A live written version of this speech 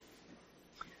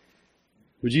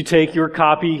Would you take your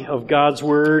copy of God's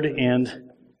Word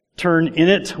and turn in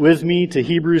it with me to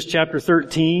Hebrews chapter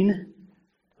 13?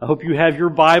 I hope you have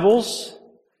your Bibles.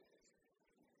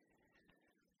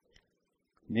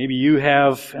 Maybe you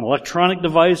have an electronic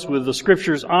device with the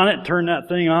Scriptures on it. Turn that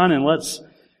thing on and let's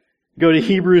go to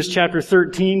Hebrews chapter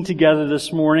 13 together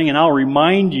this morning. And I'll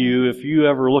remind you, if you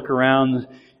ever look around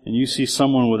and you see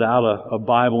someone without a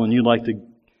Bible and you'd like to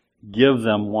give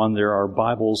them one, there are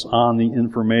Bibles on the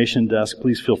information desk.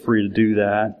 Please feel free to do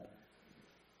that.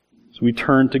 So we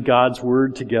turn to God's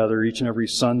Word together each and every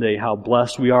Sunday. How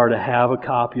blessed we are to have a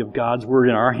copy of God's Word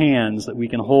in our hands that we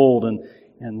can hold and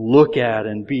look at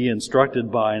and be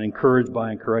instructed by and encouraged by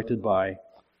and corrected by.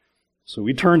 So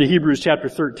we turn to Hebrews chapter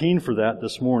 13 for that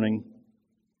this morning.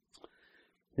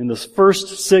 In the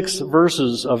first 6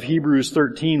 verses of Hebrews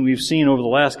 13, we've seen over the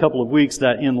last couple of weeks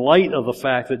that in light of the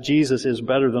fact that Jesus is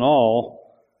better than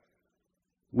all,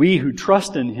 we who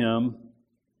trust in Him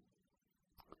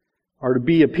are to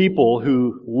be a people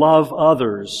who love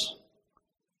others.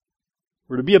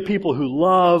 We're to be a people who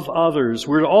love others.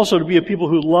 We're also to be a people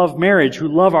who love marriage, who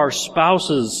love our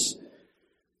spouses.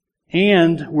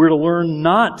 And we're to learn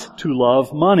not to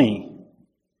love money,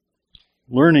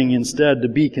 learning instead to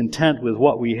be content with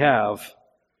what we have.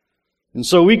 And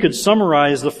so we could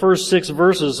summarize the first 6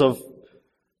 verses of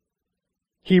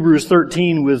Hebrews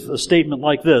 13 with a statement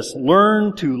like this: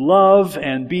 learn to love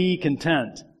and be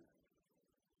content.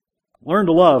 Learn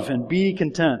to love and be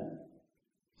content.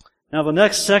 Now the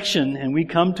next section, and we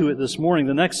come to it this morning,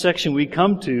 the next section we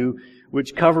come to,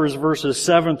 which covers verses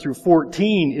 7 through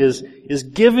 14, is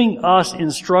giving us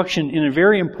instruction in a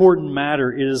very important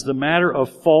matter. It is the matter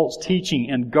of false teaching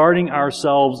and guarding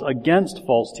ourselves against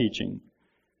false teaching.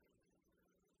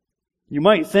 You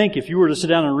might think, if you were to sit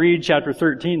down and read chapter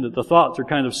 13, that the thoughts are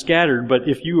kind of scattered, but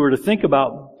if you were to think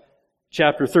about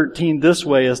chapter 13 this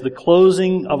way, as the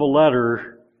closing of a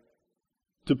letter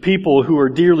to people who are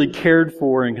dearly cared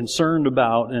for and concerned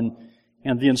about,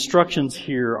 and the instructions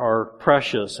here are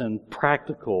precious and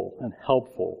practical and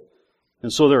helpful.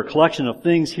 And so there are a collection of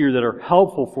things here that are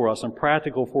helpful for us and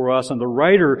practical for us. And the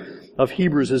writer of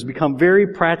Hebrews has become very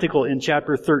practical in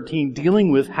chapter 13,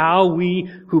 dealing with how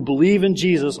we who believe in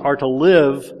Jesus are to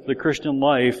live the Christian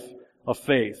life of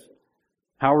faith.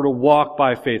 How we're to walk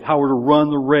by faith. How we're to run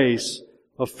the race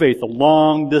of faith, the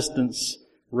long distance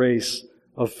race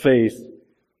of faith.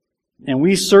 And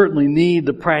we certainly need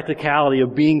the practicality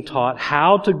of being taught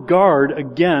how to guard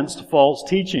against false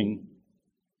teaching.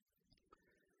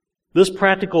 This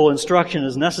practical instruction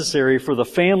is necessary for the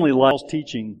family life of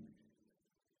teaching.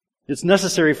 It's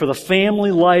necessary for the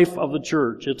family life of the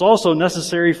church. It's also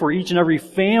necessary for each and every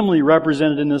family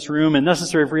represented in this room, and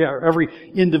necessary for every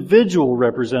individual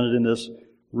represented in this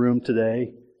room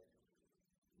today.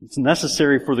 It's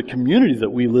necessary for the community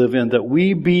that we live in, that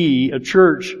we be a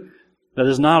church that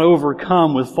is not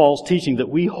overcome with false teaching, that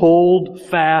we hold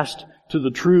fast to the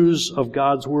truths of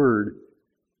God's Word.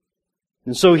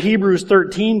 And so Hebrews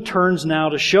 13 turns now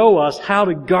to show us how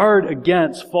to guard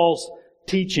against false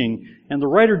teaching. And the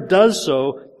writer does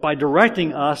so by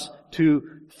directing us to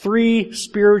 3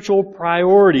 spiritual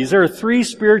priorities. There are 3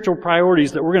 spiritual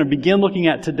priorities that we're going to begin looking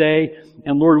at today,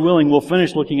 and Lord willing, we'll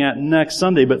finish looking at next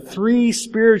Sunday. But 3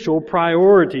 spiritual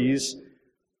priorities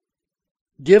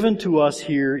given to us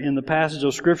here in the passage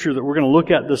of Scripture that we're going to look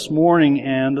at this morning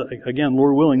and, again,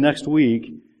 Lord willing, next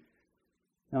week.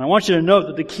 And I want you to note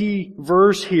that the key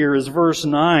verse here is verse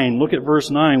 9. Look at verse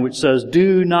 9, which says,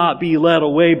 "Do not be led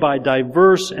away by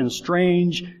diverse and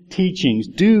strange teachings."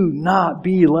 Do not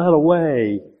be led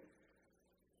away.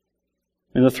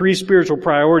 And the 3 spiritual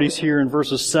priorities here in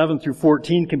verses 7 through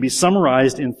 14 can be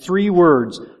summarized in 3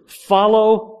 words: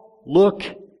 follow, look,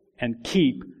 and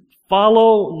keep.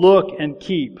 Follow, look, and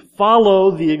keep.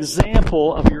 Follow the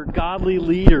example of your godly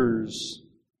leaders.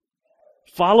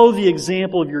 Follow the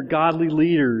example of your godly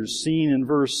leaders, seen in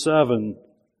verse 7.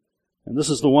 And this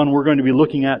is the one we're going to be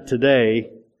looking at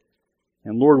today.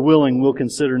 And Lord willing, we'll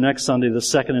consider next Sunday the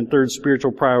 2nd and 3rd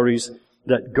spiritual priorities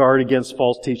that guard against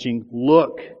false teaching.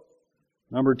 Look.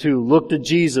 Number 2, look to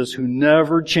Jesus, who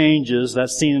never changes.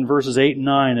 That's seen in verses 8 and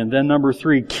 9. And then number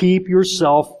 3, keep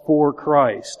yourself for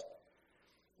Christ.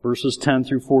 Verses 10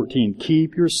 through 14.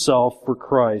 Keep yourself for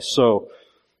Christ. So,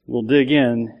 we'll dig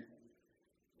in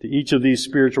to each of these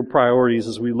spiritual priorities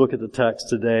as we look at the text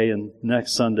today and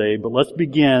next Sunday. But let's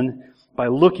begin by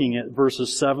looking at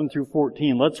verses 7 through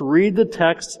 14. Let's read the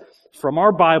text from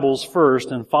our Bibles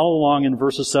first and follow along in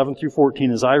verses 7 through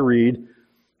 14 as I read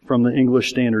from the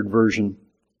English Standard Version.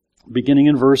 Beginning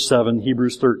in verse 7,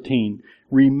 Hebrews 13.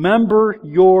 Remember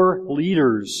your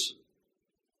leaders,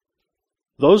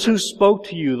 those who spoke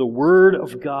to you the word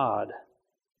of God.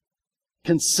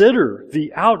 Consider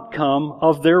the outcome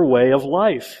of their way of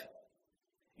life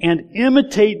and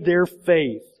imitate their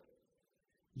faith.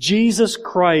 Jesus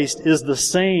Christ is the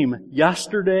same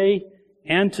yesterday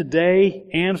and today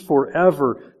and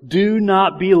forever. Do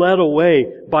not be led away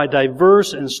by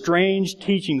diverse and strange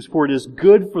teachings, for it is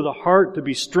good for the heart to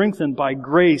be strengthened by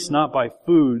grace, not by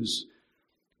foods,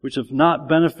 which have not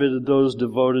benefited those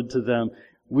devoted to them.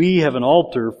 We have an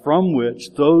altar from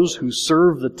which those who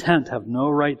serve the tent have no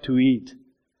right to eat.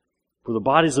 For the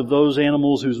bodies of those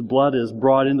animals whose blood is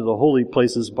brought into the holy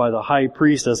places by the high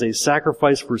priest as a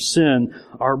sacrifice for sin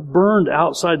are burned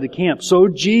outside the camp. So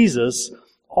Jesus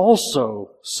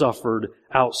also suffered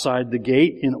outside the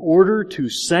gate in order to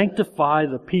sanctify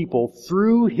the people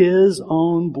through His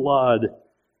own blood.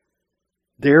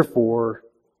 Therefore,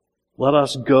 let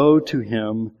us go to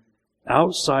Him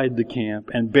outside the camp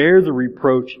and bear the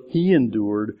reproach He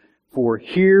endured. For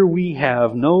here we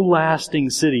have no lasting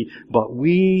city, but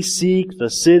we seek the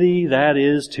city that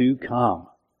is to come.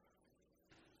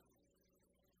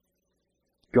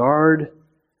 Guard.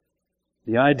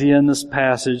 The idea in this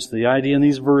passage, the idea in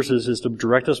these verses is to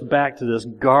direct us back to this.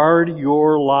 Guard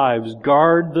your lives.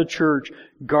 Guard the church.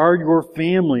 Guard your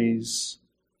families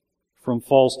from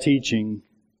false teaching.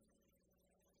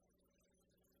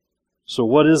 So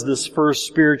what is this first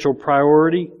spiritual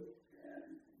priority?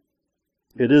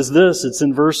 It is this. It's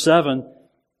in verse 7.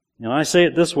 And I say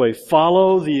it this way.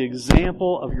 Follow the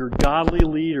example of your godly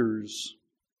leaders.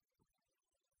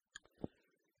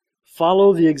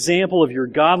 Follow the example of your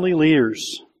godly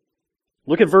leaders.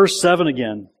 Look at verse 7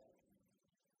 again.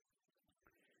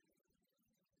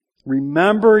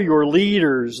 Remember your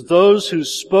leaders, those who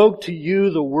spoke to you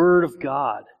the Word of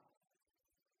God.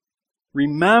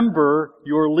 Remember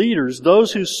your leaders,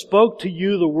 those who spoke to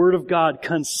you the Word of God.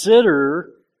 Consider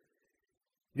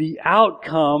the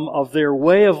outcome of their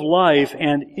way of life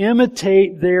and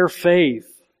imitate their faith.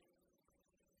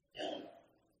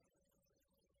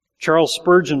 Charles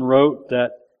Spurgeon wrote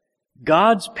that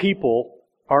God's people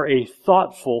are a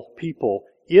thoughtful people.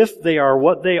 If they are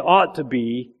what they ought to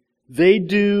be, they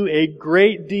do a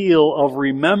great deal of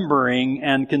remembering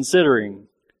and considering.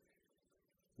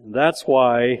 And that's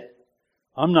why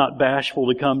I'm not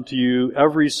bashful to come to you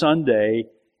every Sunday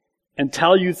and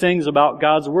tell you things about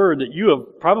God's Word that you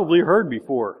have probably heard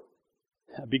before.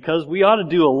 Because we ought to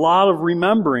do a lot of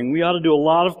remembering. We ought to do a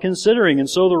lot of considering. And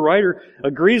so the writer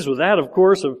agrees with that, of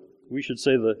course. We should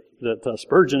say that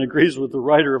Spurgeon agrees with the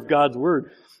writer of God's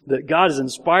Word, that God has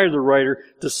inspired the writer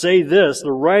to say this.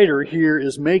 The writer here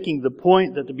is making the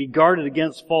point that to be guarded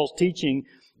against false teaching,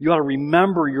 you ought to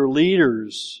remember your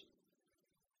leaders.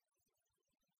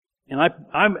 And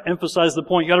I emphasize the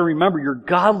point, you ought to remember your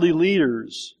godly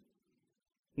leaders.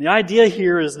 And the idea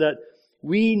here is that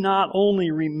we not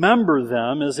only remember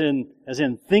them, as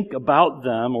in think about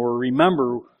them or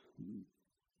remember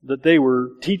that they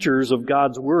were teachers of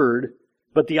God's Word,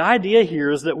 but the idea here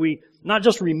is that we not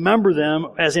just remember them,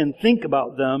 as in think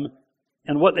about them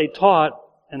and what they taught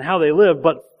and how they lived,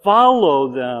 but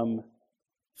follow them.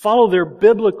 Follow their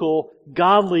biblical,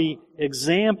 godly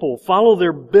example. Follow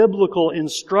their biblical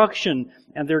instruction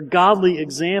and their godly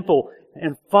example,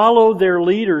 and follow their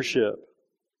leadership.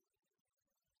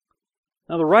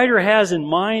 Now the writer has in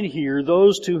mind here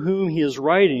those to whom he is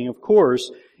writing, of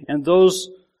course, and those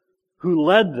who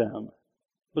led them.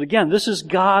 But again, this is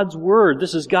God's Word.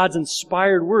 This is God's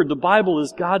inspired Word. The Bible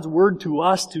is God's Word to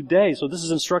us today, so this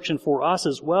is instruction for us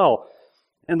as well.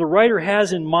 And the writer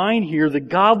has in mind here the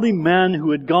godly men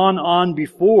who had gone on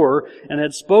before and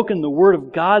had spoken the Word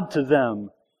of God to them.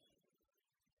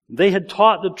 They had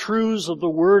taught the truths of the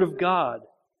Word of God.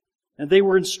 And they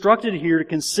were instructed here to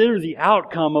consider the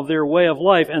outcome of their way of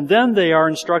life. And then they are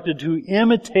instructed to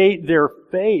imitate their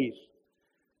faith.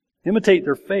 Imitate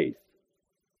their faith.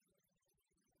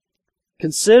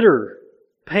 Consider.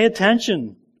 Pay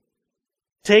attention.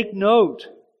 Take note.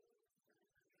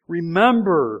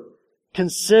 Remember.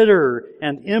 Consider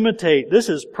and imitate. This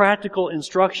is practical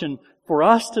instruction for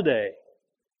us today.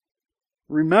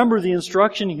 Remember, the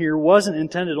instruction here wasn't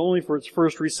intended only for its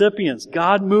first recipients.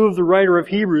 God moved the writer of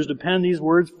Hebrews to pen these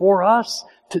words for us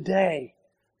today.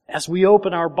 As we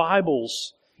open our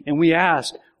Bibles and we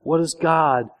ask, what is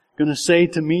God going to say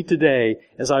to me today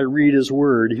as I read His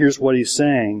Word? Here's what He's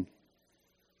saying.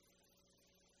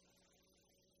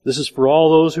 This is for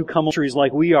all those who come centuries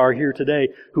like we are here today,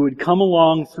 who would come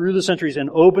along through the centuries and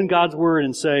open God's Word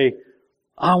and say,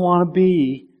 I want to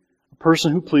be a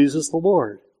person who pleases the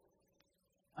Lord.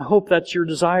 I hope that's your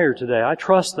desire today. I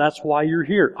trust that's why you're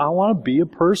here. I want to be a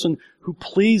person who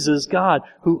pleases God,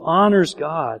 who honors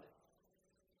God.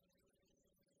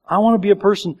 I want to be a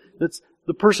person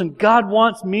the person God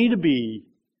wants me to be.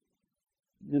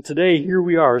 And today, here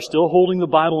we are, still holding the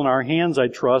Bible in our hands, I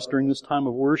trust, during this time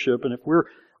of worship. And if we're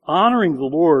honoring the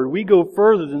Lord, we go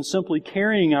further than simply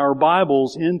carrying our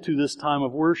Bibles into this time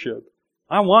of worship.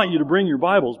 I want you to bring your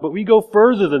Bibles, but we go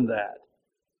further than that.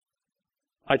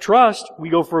 I trust we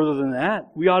go further than that.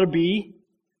 We ought to be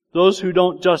those who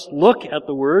don't just look at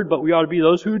the Word, but we ought to be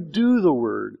those who do the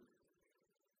Word.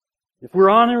 If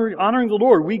we're honoring the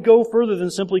Lord, we go further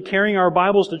than simply carrying our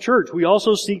Bibles to church. We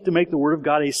also seek to make the Word of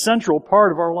God a central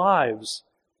part of our lives.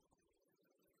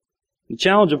 The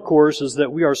challenge, of course, is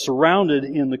that we are surrounded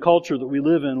in the culture that we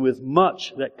live in with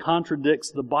much that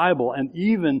contradicts the Bible, and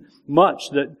even much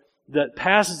that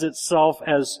passes itself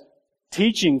as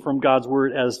teaching from God's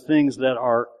Word as things that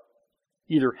are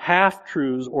either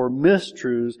half-truths or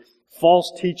mistruths,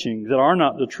 false teaching that are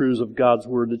not the truths of God's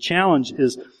Word. The challenge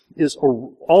is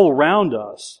all around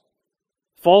us.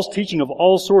 False teaching of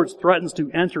all sorts threatens to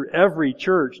enter every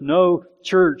church. No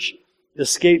church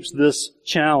escapes this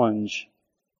challenge.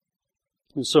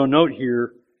 And so note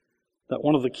here that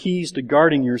one of the keys to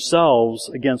guarding yourselves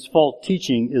against false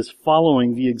teaching is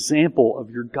following the example of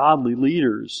your godly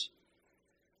leaders.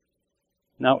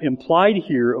 Now, implied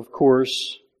here, of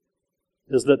course,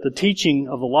 is that the teaching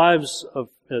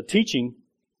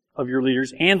of your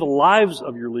leaders and the lives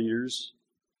of your leaders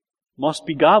must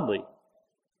be godly.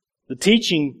 The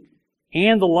teaching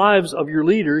and the lives of your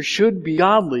leaders should be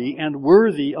godly and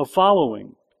worthy of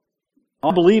following.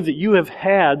 I believe that you have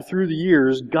had, through the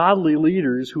years, godly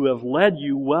leaders who have led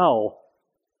you well.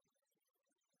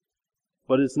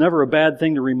 But it's never a bad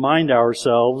thing to remind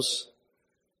ourselves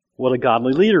what a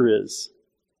godly leader is.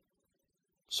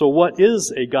 So what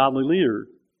is a godly leader?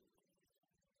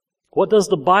 What does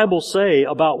the Bible say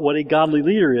about what a godly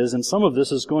leader is? And some of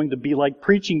this is going to be like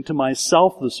preaching to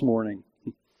myself this morning.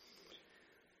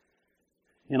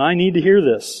 And I need to hear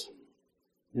this.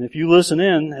 And if you listen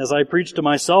in as I preach to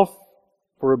myself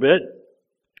for a bit,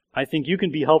 I think you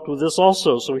can be helped with this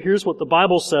also. So here's what the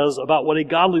Bible says about what a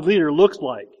godly leader looks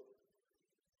like.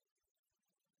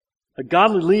 A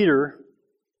godly leader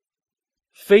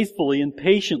faithfully and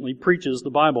patiently preaches the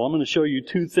Bible. I'm going to show you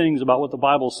two things about what the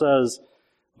Bible says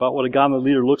about what a godly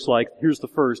leader looks like. Here's the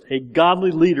first. A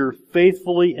godly leader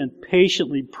faithfully and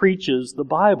patiently preaches the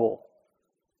Bible.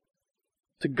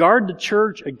 To guard the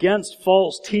church against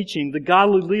false teaching, the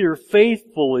godly leader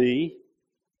faithfully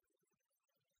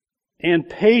and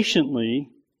patiently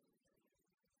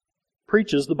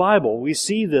preaches the Bible. We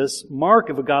see this mark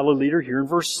of a godly leader here in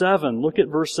verse 7. Look at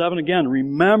verse 7 again.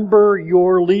 Remember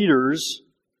your leaders,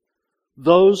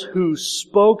 those who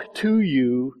spoke to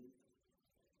you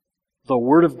the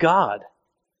Word of God.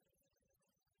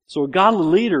 So a godly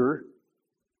leader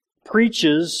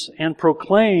preaches and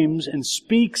proclaims and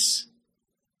speaks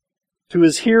to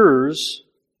his hearers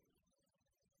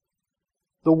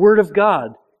the Word of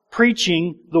God,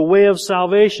 preaching the way of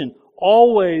salvation,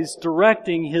 always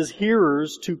directing his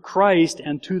hearers to Christ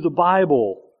and to the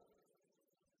Bible.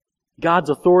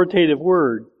 God's authoritative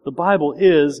Word. The Bible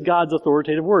is God's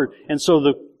authoritative Word. And so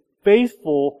the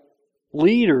faithful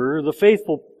leader, the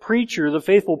faithful preacher, the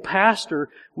faithful pastor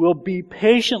will be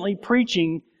patiently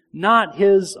preaching not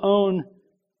his own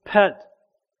pet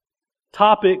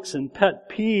topics and pet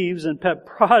peeves and pet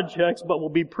projects, but will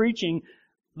be preaching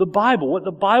the Bible, what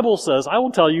the Bible says. I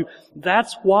will tell you,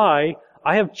 that's why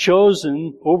I have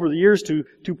chosen over the years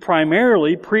to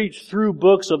primarily preach through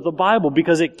books of the Bible,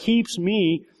 because it keeps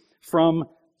me from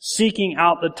seeking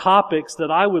out the topics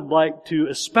that I would like to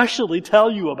especially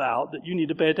tell you about that you need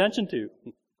to pay attention to.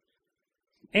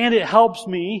 And it helps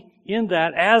me in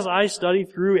that as I study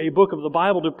through a book of the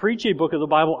Bible, to preach a book of the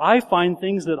Bible, I find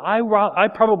things that I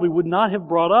probably would not have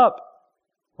brought up,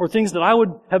 or things that I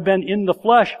would have been in the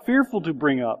flesh fearful to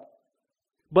bring up.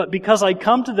 But because I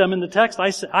come to them in the text,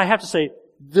 I have to say,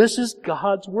 this is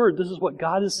God's Word. This is what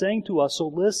God is saying to us, so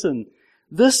listen.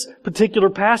 This particular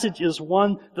passage is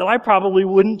one that I probably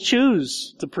wouldn't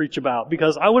choose to preach about,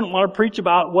 because I wouldn't want to preach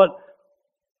about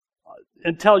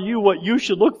and tell you what you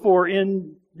should look for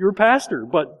in your pastor.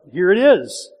 But here it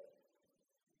is.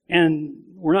 And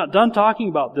we're not done talking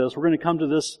about this. We're going to come to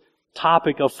this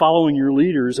topic of following your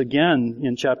leaders again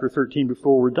in chapter 13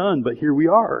 before we're done. But here we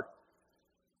are.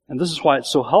 And this is why it's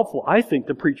so helpful, I think,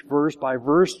 to preach verse by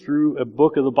verse through a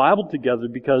book of the Bible together,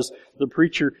 because the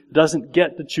preacher doesn't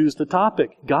get to choose the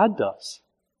topic. God does.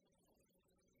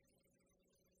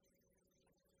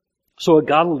 So a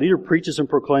godly leader preaches and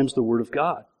proclaims the Word of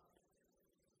God.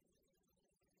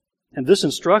 And this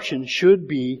instruction should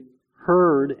be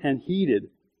heard and heeded.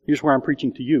 Here's where I'm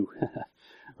preaching to you.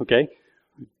 Okay?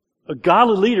 A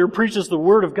godly leader preaches the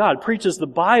Word of God, preaches the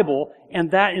Bible,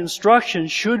 and that instruction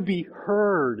should be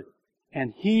heard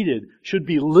and heeded, should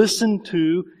be listened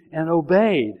to and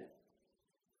obeyed.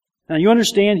 Now you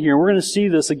understand here, and we're going to see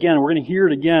this again, we're going to hear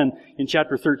it again in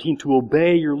chapter 13, to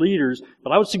obey your leaders.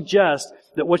 But I would suggest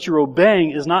that what you're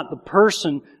obeying is not the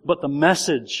person, but the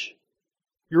message.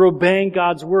 You're obeying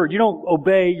God's Word. You don't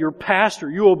obey your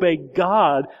pastor. You obey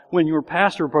God when your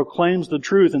pastor proclaims the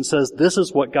truth and says, this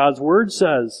is what God's Word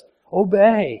says.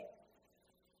 Obey.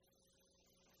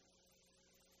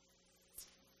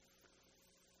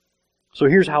 So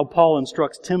here's how Paul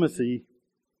instructs Timothy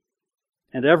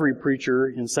and every preacher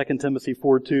in 2 Timothy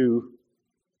 4:2.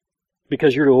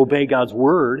 Because you're to obey God's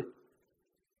Word.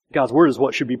 God's Word is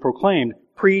what should be proclaimed.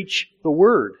 Preach the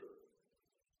Word.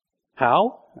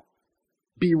 How?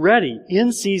 Be ready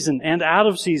in season and out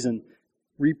of season.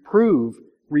 Reprove,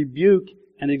 rebuke,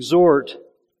 and exhort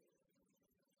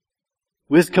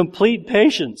with complete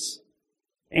patience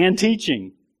and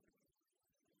teaching.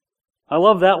 I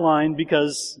love that line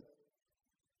because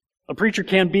a preacher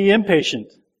can be impatient.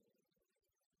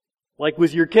 Like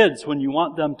with your kids, when you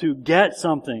want them to get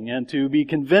something and to be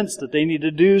convinced that they need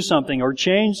to do something or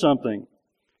change something.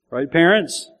 Right,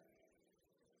 parents?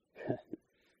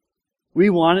 We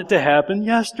want it to happen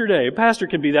yesterday. A pastor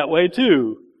can be that way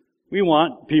too. We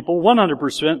want people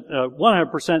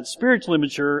 100% spiritually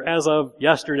mature as of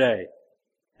yesterday.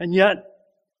 And yet,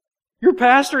 your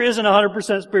pastor isn't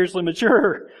 100% spiritually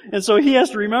mature. And so he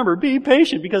has to remember, be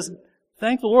patient, because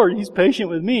thank the Lord, He's patient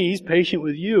with me. He's patient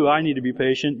with you. I need to be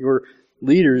patient. Your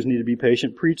leaders need to be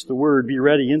patient. Preach the Word. Be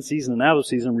ready in season and out of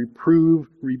season. Reprove,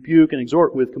 rebuke, and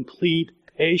exhort with complete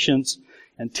patience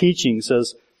and teaching,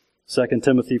 says 2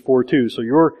 Timothy 4:2. So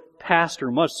your pastor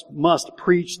must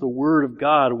preach the Word of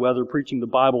God, whether preaching the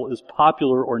Bible is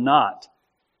popular or not.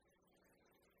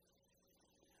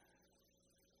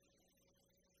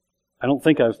 I don't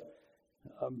think I've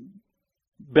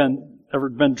ever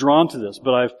been drawn to this,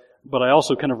 but I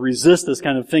also kind of resist this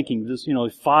kind of thinking. This,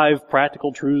 5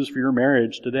 practical truths for your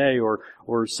marriage today,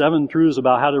 or 7 truths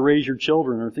about how to raise your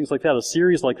children, or things like that. A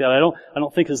series like that, I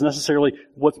don't think is necessarily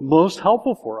what's most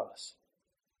helpful for us.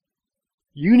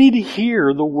 You need to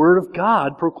hear the Word of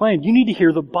God proclaimed. You need to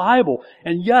hear the Bible.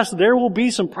 And yes, there will be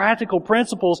some practical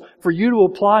principles for you to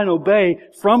apply and obey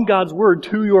from God's Word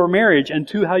to your marriage and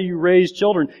to how you raise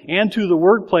children and to the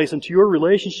workplace and to your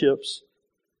relationships.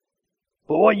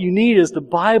 But what you need is the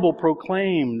Bible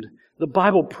proclaimed, the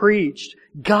Bible preached,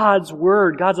 God's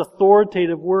Word, God's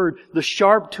authoritative Word, the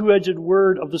sharp two-edged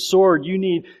word of the sword you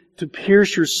need to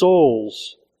pierce your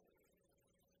souls.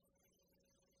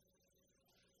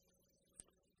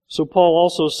 So Paul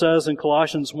also says in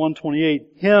Colossians 1:28,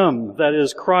 Him, that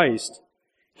is Christ,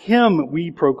 Him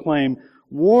we proclaim,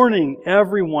 warning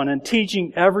everyone and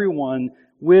teaching everyone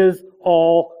with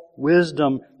all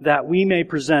wisdom, that we may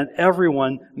present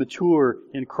everyone mature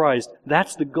in Christ.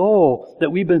 That's the goal,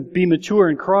 that we be mature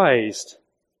in Christ.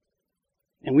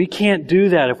 And we can't do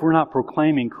that if we're not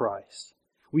proclaiming Christ.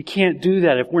 We can't do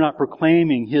that if we're not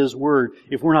proclaiming His Word,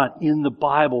 if we're not in the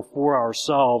Bible for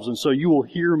ourselves. And so you will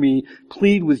hear me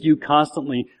plead with you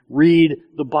constantly, read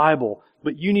the Bible.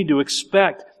 But you need to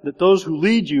expect that those who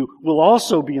lead you will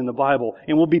also be in the Bible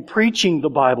and will be preaching the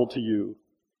Bible to you.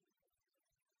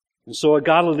 And so a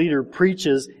godly leader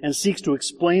preaches and seeks to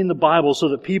explain the Bible so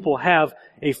that people have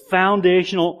a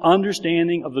foundational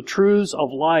understanding of the truths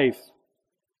of life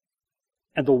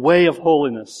and the way of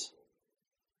holiness.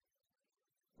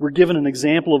 We're given an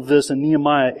example of this in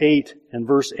Nehemiah 8 and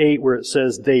verse 8, where it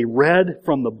says, they read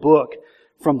from the book,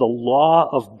 from the law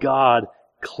of God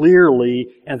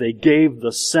clearly, and they gave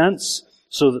the sense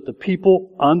so that the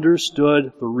people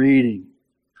understood the reading.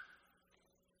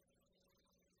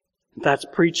 That's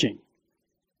preaching.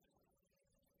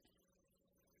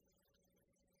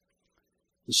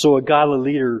 So a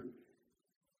godly leader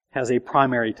has a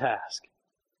primary task,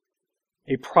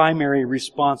 a primary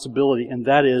responsibility, and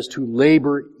that is to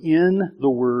labor in the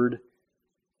Word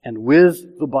and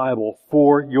with the Bible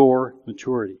for your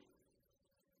maturity.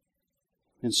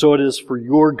 And so it is for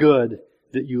your good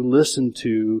that you listen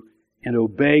to and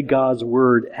obey God's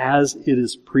Word as it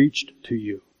is preached to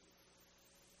you.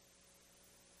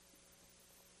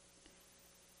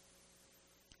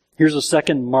 Here's a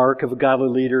second mark of a godly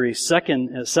leader.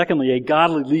 Secondly, a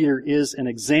godly leader is an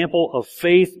example of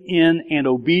faith in and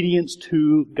obedience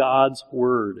to God's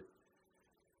Word.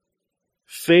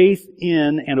 Faith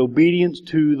in and obedience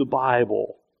to the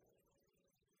Bible.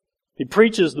 He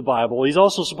preaches the Bible. He's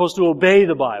also supposed to obey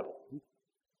the Bible.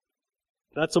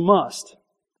 That's a must.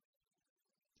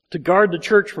 To guard the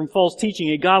church from false teaching,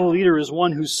 a godly leader is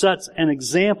one who sets an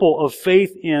example of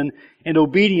faith in and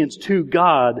obedience to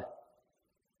God.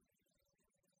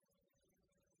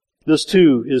 This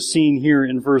too is seen here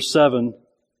in verse 7.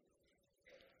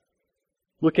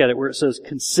 Look at it where it says,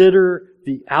 "Consider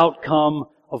the outcome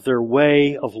of their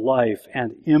way of life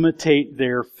and imitate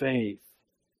their faith."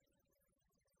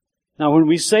 Now, when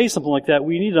we say something like that,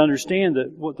 we need to understand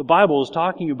that what the Bible is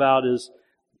talking about is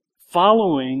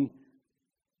following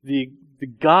the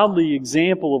godly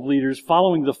example of leaders,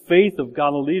 following the faith of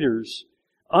godly leaders,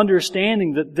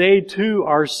 understanding that they too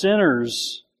are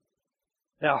sinners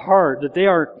at heart, that they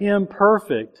are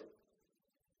imperfect.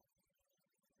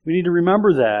 We need to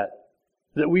remember that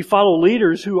we follow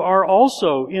leaders who are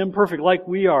also imperfect like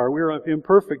we are. We are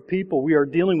imperfect people. We are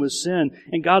dealing with sin,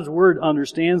 and God's Word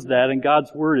understands that, and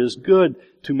God's Word is good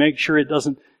to make sure it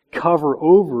doesn't cover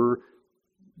over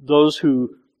those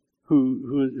who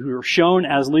are shown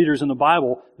as leaders in the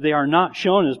Bible. They are not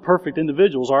shown as perfect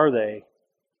individuals, are they?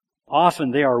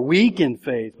 Often they are weak in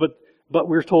faith, but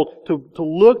we're told to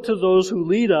look to those who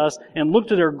lead us and look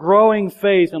to their growing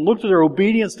faith and look to their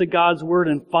obedience to God's Word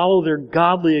and follow their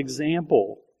godly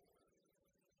example.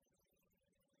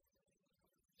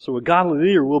 So a godly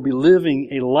leader will be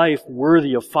living a life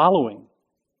worthy of following.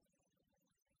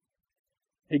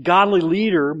 A godly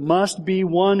leader must be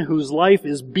one whose life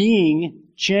is being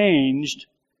changed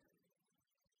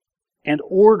and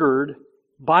ordered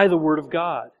by the Word of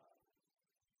God.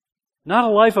 Not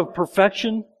a life of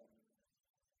perfection.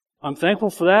 I'm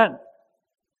thankful for that.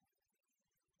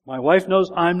 My wife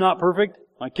knows I'm not perfect.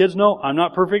 My kids know I'm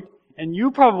not perfect. And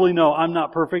you probably know I'm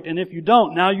not perfect. And if you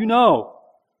don't, now you know.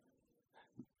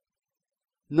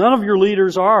 None of your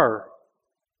leaders are.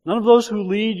 None of those who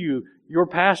lead you, your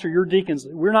pastor, your deacons,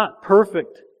 we're not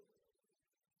perfect.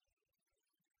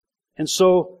 And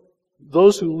so,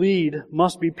 those who lead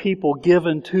must be people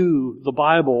given to the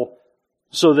Bible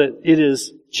so that it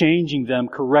is changing them,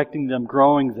 correcting them,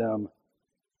 growing them,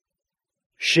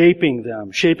 shaping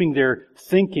them, shaping their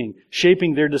thinking,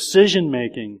 shaping their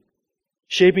decision-making,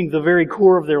 shaping the very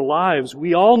core of their lives.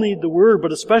 We all need the Word,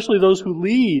 but especially those who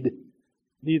lead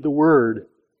need the Word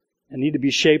and need to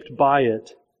be shaped by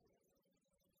it.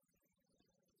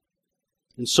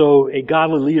 And so a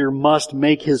godly leader must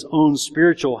make his own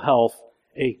spiritual health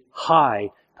a high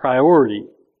priority.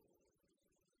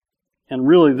 And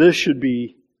really this should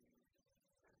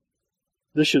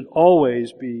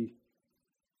always be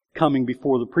coming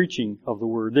before the preaching of the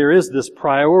Word. There is this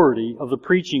priority of the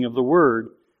preaching of the Word.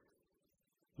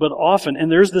 But often,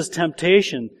 and there's this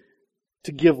temptation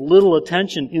to give little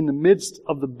attention in the midst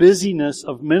of the busyness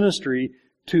of ministry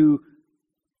to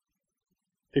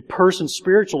a person's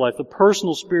spiritual life, the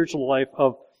personal spiritual life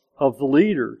of the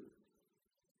leader.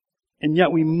 And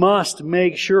yet we must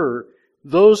make sure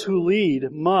those who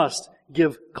lead must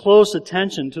give close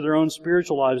attention to their own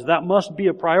spiritual lives. That must be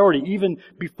a priority, even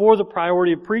before the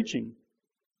priority of preaching.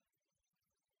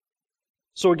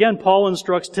 So again, Paul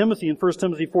instructs Timothy in 1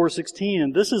 Timothy 4:16,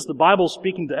 and this is the Bible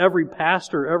speaking to every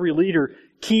pastor, every leader,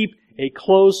 keep a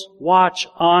close watch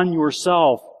on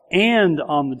yourself and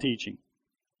on the teaching.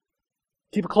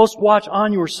 Keep a close watch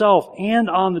on yourself and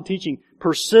on the teaching.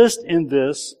 Persist in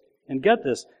this, and get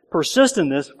this, persist in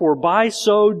this, for by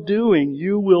so doing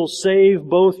you will save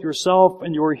both yourself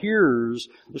and your hearers.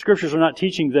 The Scriptures are not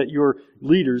teaching that your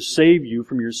leaders save you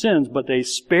from your sins, but they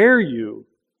spare you.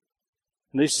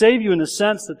 And they save you in the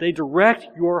sense that they direct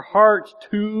your heart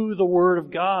to the Word of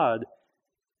God.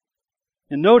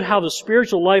 And note how the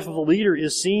spiritual life of the leader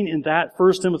is seen in that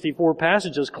 1 Timothy 4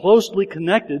 passage as closely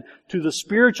connected to the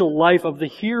spiritual life of the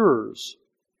hearers,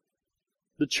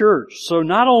 the church. So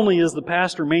not only is the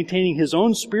pastor maintaining his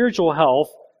own spiritual health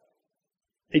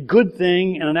a good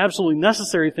thing and an absolutely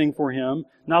necessary thing for him,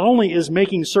 not only is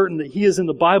making certain that he is in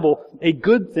the Bible a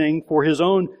good thing for his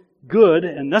own good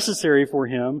and necessary for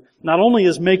him, not only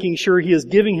is making sure he is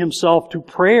giving himself to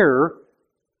prayer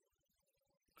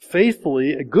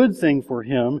faithfully a good thing for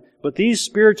him, but these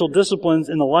spiritual disciplines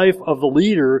in the life of the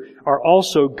leader are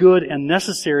also good and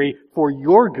necessary for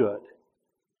your good.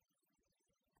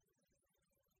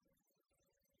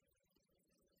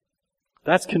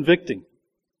 That's convicting.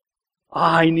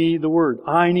 I need the Word.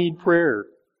 I need prayer.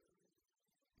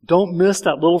 Don't miss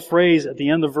that little phrase at the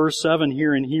end of verse 7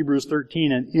 here in Hebrews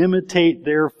 13, and imitate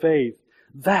their faith.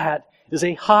 That is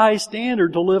a high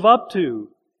standard to live up to.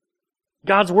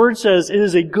 God's Word says it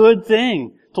is a good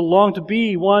thing to long to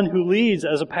be one who leads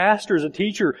as a pastor, as a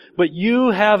teacher, but you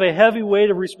have a heavy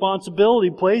weight of responsibility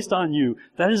placed on you.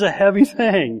 That is a heavy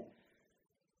thing.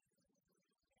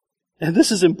 And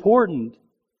this is important.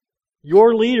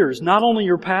 Your leaders, not only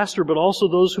your pastor, but also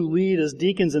those who lead as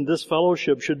deacons in this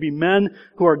fellowship, should be men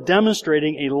who are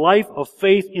demonstrating a life of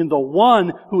faith in the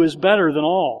one who is better than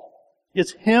all.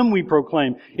 It's Him we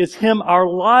proclaim. It's Him our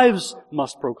lives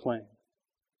must proclaim.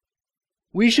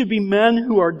 We should be men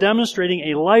who are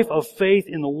demonstrating a life of faith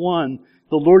in the one,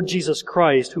 the Lord Jesus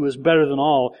Christ, who is better than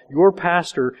all. Your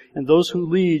pastor and those who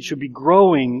lead should be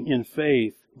growing in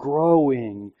faith,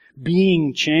 growing,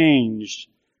 being changed,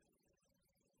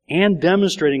 and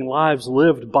demonstrating lives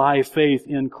lived by faith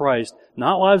in Christ.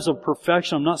 Not lives of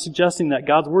perfection. I'm not suggesting that.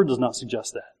 God's Word does not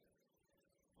suggest that.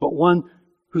 But one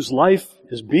whose life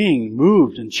is being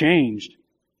moved and changed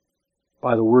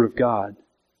by the Word of God.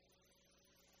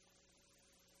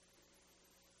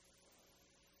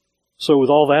 So with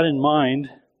all that in mind,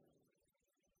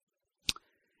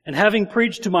 and having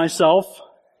preached to myself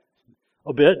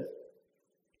a bit,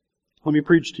 let me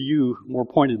preach to you more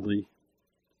pointedly.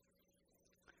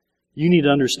 You need to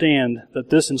understand that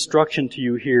this instruction to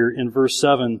you here in verse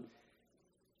 7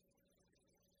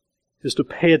 is to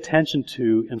pay attention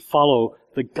to and follow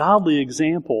the godly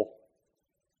example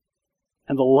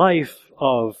and the life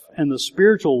of, and the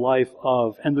spiritual life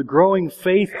of, and the growing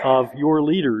faith of your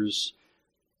leaders.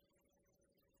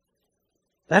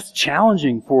 That's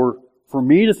challenging for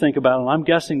me to think about, and I'm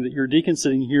guessing that your deacons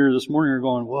sitting here this morning are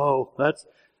going, whoa,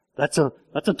 that's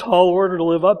a tall order to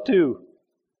live up to.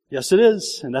 Yes, it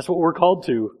is, and that's what we're called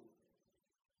to.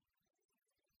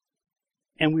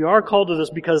 And we are called to this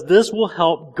because this will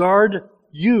help guard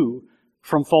you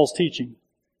from false teaching.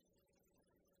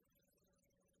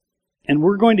 And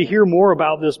we're going to hear more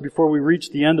about this before we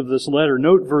reach the end of this letter.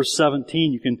 Note verse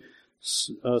 17. You can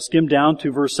skim down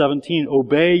to verse 17.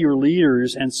 Obey your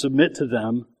leaders and submit to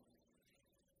them,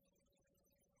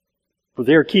 for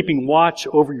they are keeping watch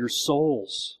over your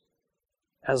souls,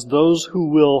 as those who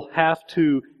will have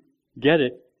to, get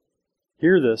it,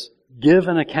 hear this, give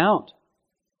an account.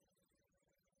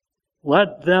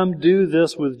 Let them do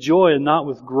this with joy and not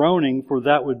with groaning, for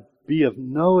that would be of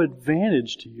no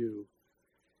advantage to you.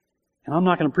 And I'm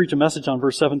not going to preach a message on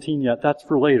verse 17 yet. That's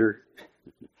for later.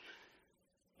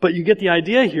 But you get the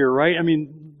idea here, right? I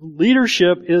mean,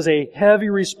 leadership is a heavy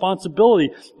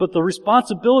responsibility, but the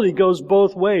responsibility goes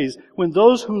both ways. When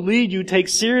those who lead you take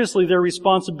seriously their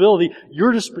responsibility,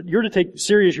 you're to take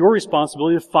serious your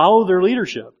responsibility to follow their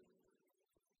leadership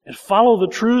and follow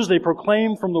the truths they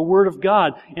proclaim from the Word of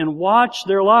God and watch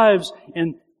their lives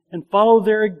and follow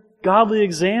their godly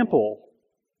example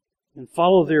and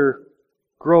follow their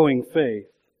growing faith.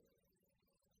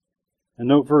 And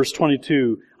note verse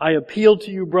 22. I appeal to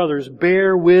you, brothers,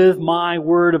 bear with my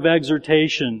word of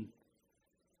exhortation.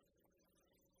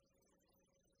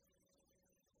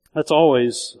 That's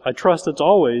always, I trust it's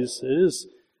always, it is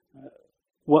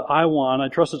what I want. I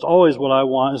trust it's always what I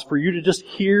want, is for you to just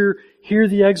hear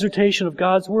the exhortation of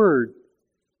God's Word.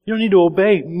 You don't need to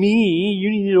obey me,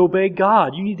 you need to obey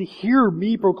God. You need to hear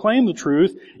me proclaim the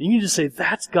truth, and you need to say,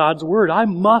 that's God's Word, I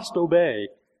must obey.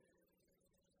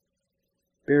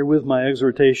 Bear with my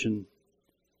exhortation.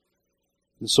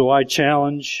 And so I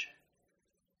challenge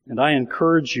and I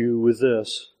encourage you with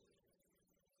this,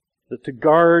 that to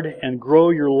guard and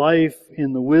grow your life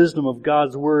in the wisdom of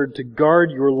God's Word, to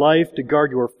guard your life, to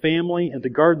guard your family, and to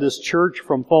guard this church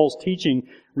from false teaching,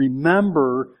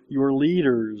 remember your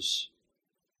leaders.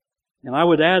 And I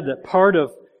would add that part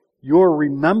of your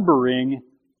remembering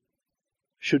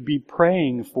should be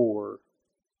praying for.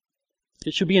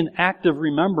 It should be an active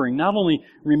remembering, not only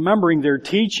remembering their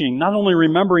teaching, not only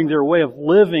remembering their way of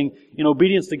living in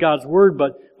obedience to God's Word,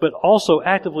 but also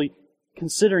actively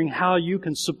considering how you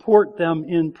can support them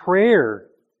in prayer.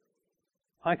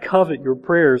 I covet your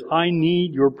prayers. I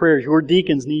need your prayers. Your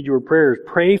deacons need your prayers.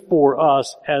 Pray for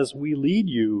us as we lead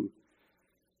you.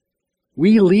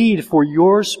 We lead for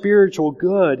your spiritual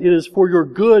good. It is for your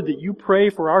good that you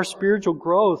pray for our spiritual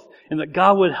growth and that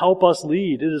God would help us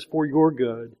lead. It is for your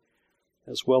good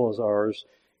as well as ours.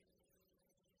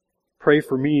 Pray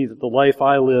for me that the life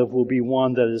I live will be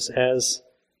one that is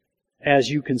as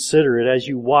you consider it, as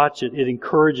you watch it, it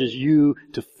encourages you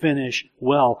to finish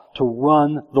well, to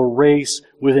run the race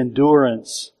with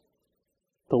endurance,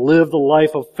 to live the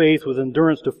life of faith with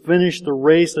endurance, to finish the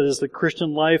race that is the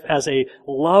Christian life as a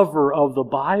lover of the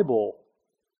Bible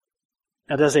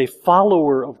and as a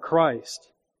follower of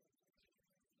Christ,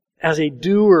 as a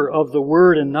doer of the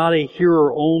Word and not a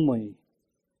hearer only.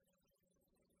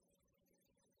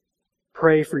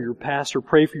 Pray for your pastor,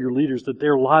 pray for your leaders that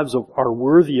their lives are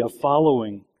worthy of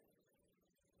following,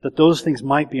 that those things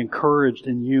might be encouraged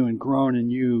in you and grown in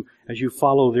you as you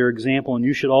follow their example. And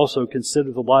you should also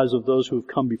consider the lives of those who have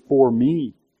come before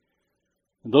me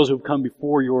and those who have come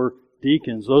before your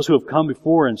deacons, those who have come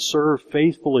before and served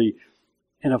faithfully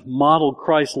and have modeled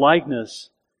Christ's likeness,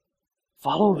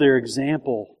 follow their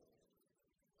example.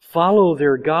 Follow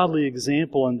their godly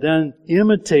example and then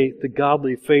imitate the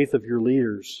godly faith of your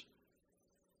leaders.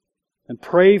 And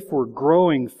pray for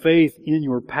growing faith in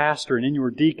your pastor and in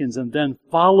your deacons, and then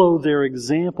follow their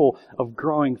example of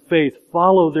growing faith.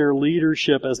 Follow their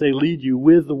leadership as they lead you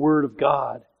with the Word of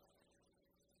God.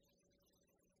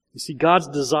 You see, God's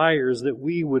desire is that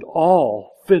we would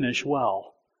all finish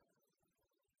well.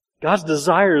 God's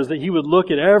desire is that He would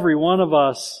look at every one of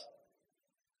us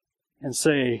and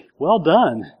say, "Well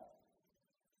done,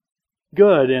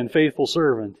 good and faithful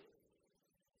servant.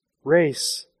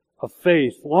 Race of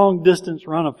faith, long distance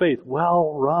run of faith,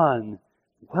 well run,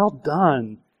 well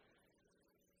done."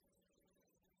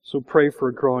 So pray for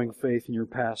a growing faith in your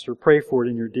pastor. Pray for it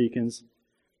in your deacons.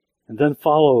 And then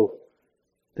follow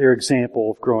their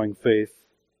example of growing faith.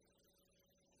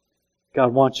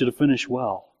 God wants you to finish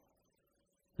well.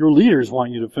 Your leaders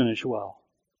want you to finish well.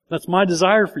 That's my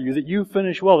desire for you, that you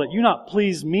finish well, that you not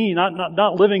please me,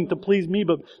 not living to please me,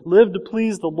 but live to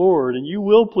please the Lord, and you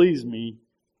will please me.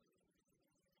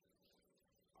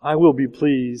 I will be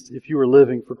pleased if you are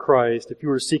living for Christ, if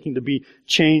you are seeking to be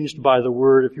changed by the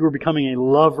Word, if you are becoming a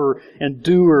lover and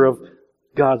doer of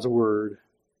God's Word.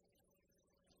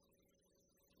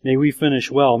 May we finish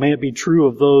well. May it be true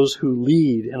of those who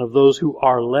lead and of those who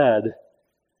are led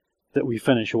that we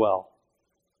finish well.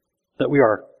 That we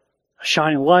are a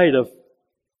shining light of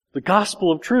the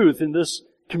gospel of truth in this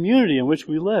community in which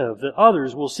we live. That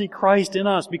others will see Christ in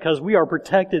us because we are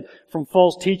protected from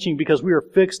false teaching, because we are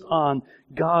fixed on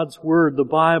God's Word, the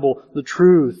Bible, the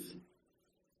truth.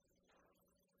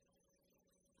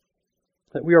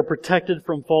 That we are protected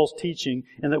from false teaching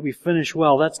and that we finish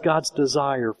well. That's God's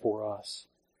desire for us.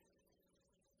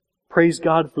 Praise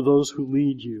God for those who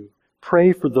lead you.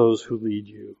 Pray for those who lead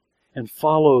you. And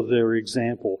follow their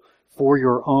example for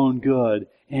your own good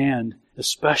and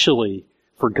especially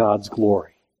for God's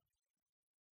glory.